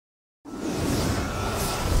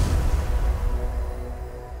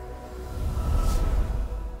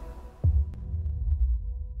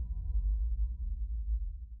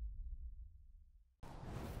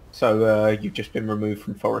So you've just been removed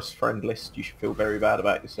from Forest Friend list. You should feel very bad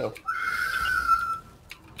about yourself.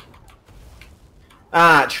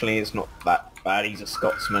 Actually, it's not that bad. He's a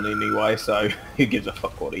Scotsman anyway, so who gives a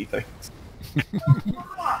fuck what he thinks?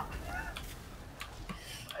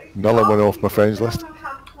 Nella went off my friends list.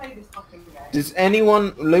 Does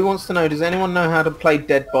anyone... Lou wants to know, does anyone know how to play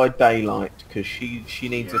Dead by Daylight? Because she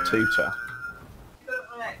needs a tutor.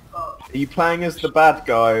 Are you playing as the bad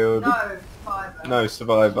guy or... No, Survivor. No,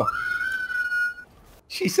 Survivor.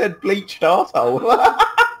 She said bleached arsehole.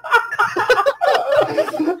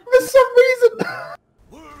 For some reason.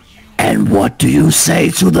 And what do you say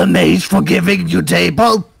to the mage for giving you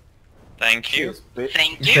table? Thank you.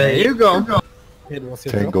 Thank you. There you go.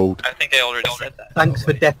 10 gold. I think I already said that. Thanks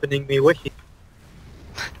for deafening me wishes.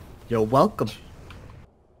 You're welcome.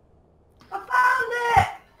 I found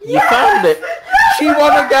it! You found it! She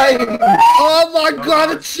won a game! Oh my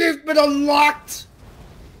god, achievement unlocked!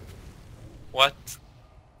 What?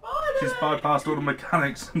 She's bypassed all the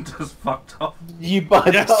mechanics and just fucked off. You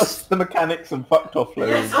bypassed the mechanics and fucked off, Lou,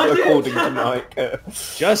 Yes, I did. according to Mike.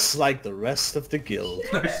 Just like the rest of the guild.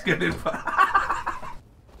 No, she's getting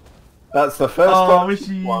That's the first Oh, one. is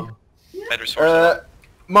she? Bad resources.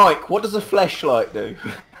 Mike, what does a fleshlight do?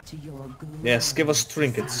 Yes, give us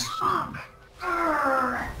trinkets.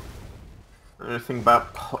 The only thing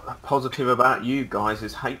about positive about you guys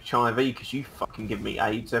is HIV, because you fucking give me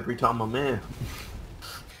AIDS every time I'm here.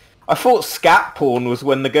 I thought scat porn was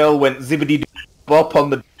when the girl went zibbity bop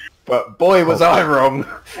on the... But boy was I wrong.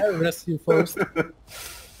 I'll rest you first.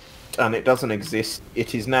 And it doesn't exist.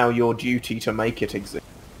 It is now your duty to make it exist.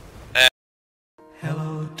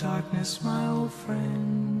 Hello, darkness, my old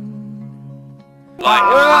friend.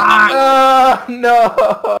 Like,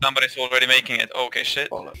 No! somebody's already making it. Okay, shit.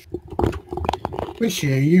 Which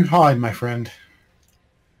year you hide, my friend?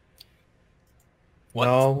 What?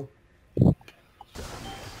 No.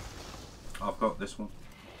 I've got this one.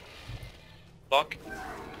 Block.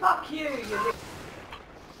 Fuck you, you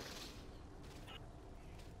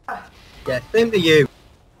Yeah, same to you.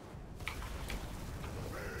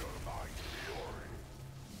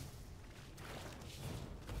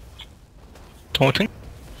 Taunting?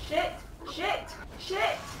 shit, shit,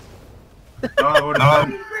 shit! No, I've already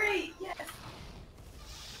done. Free, yes!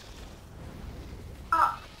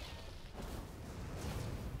 Ah!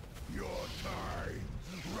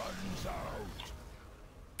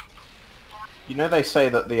 You know they say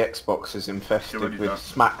that the Xbox is infested Already with done.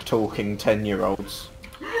 smack-talking 10-year-olds.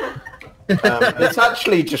 It's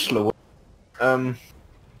actually just Louise.